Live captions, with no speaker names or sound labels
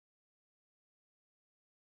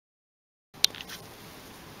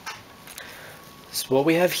So what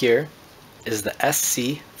we have here is the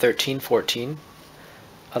SC13-14,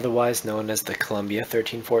 otherwise known as the Columbia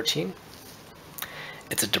 1314.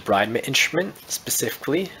 It's a debridement instrument,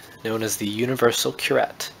 specifically known as the universal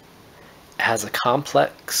curette. It has a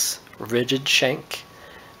complex, rigid shank,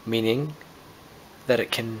 meaning that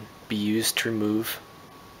it can be used to remove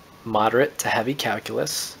moderate to heavy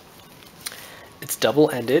calculus. It's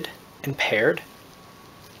double-ended and paired.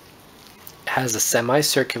 It has a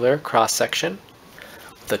semicircular cross-section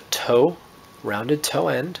with a rounded toe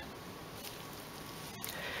end.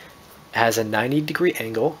 It has a 90-degree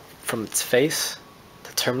angle from its face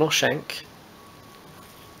to terminal shank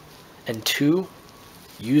and 2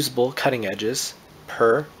 usable cutting edges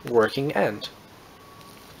per working end.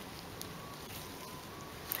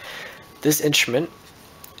 This instrument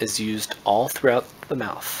is used all throughout the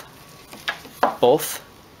mouth, both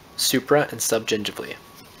supra and subgingivally.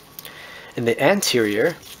 In the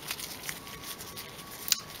anterior,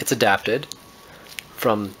 it's adapted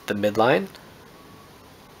from the midline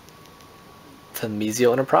to the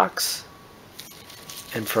mesial interprox,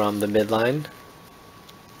 and from the midline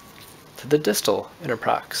to the distal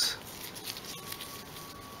interprox.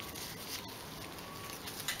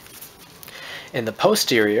 In the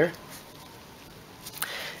posterior,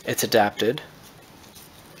 it's adapted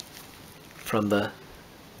from the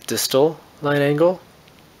distal line angle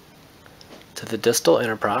to the distal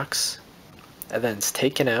interprox, and then it's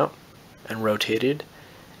taken out and rotated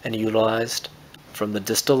and utilized from the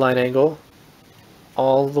distal line angle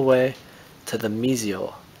all the way to the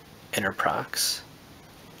mesial interprox.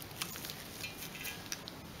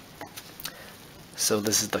 So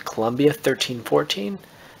this is the Columbia 1314.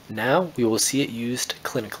 Now we will see it used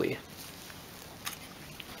clinically.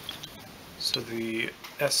 So the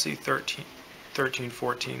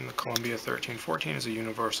SC13-14, the Columbia 1314, is a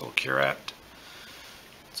universal curette.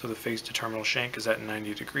 So the face to terminal shank is at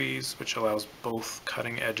 90 degrees, which allows both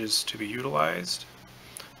cutting edges to be utilized.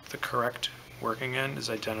 The correct working end is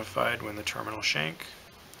identified when the terminal shank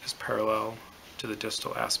is parallel to the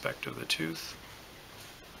distal aspect of the tooth.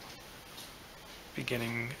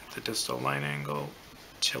 Beginning at the distal line angle,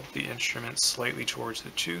 tilt the instrument slightly towards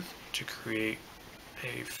the tooth to create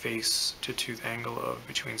a face to tooth angle of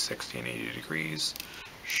between 60 and 80 degrees,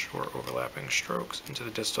 short overlapping strokes into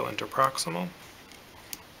the distal interproximal.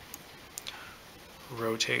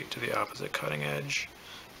 Rotate to the opposite cutting edge,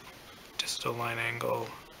 distal line angle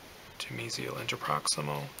to mesial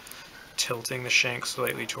interproximal, tilting the shank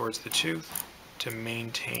slightly towards the tooth to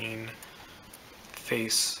maintain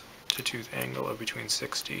face to tooth angle of between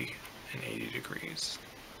 60 and 80 degrees.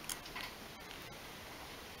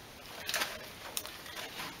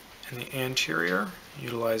 In the anterior,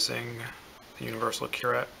 utilizing the universal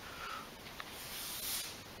curette,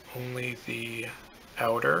 only the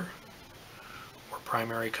outer or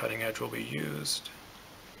primary cutting edge will be used,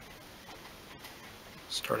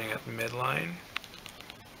 starting at the midline,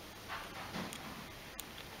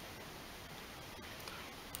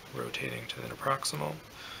 rotating to the interproximal.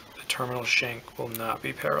 The terminal shank will not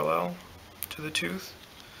be parallel to the tooth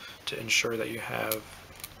to ensure that you have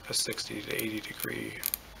a 60 to 80 degree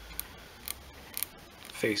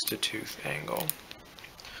face to tooth angle.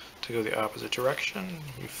 To go the opposite direction,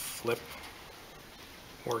 you flip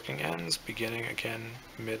working ends, beginning again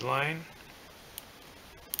midline,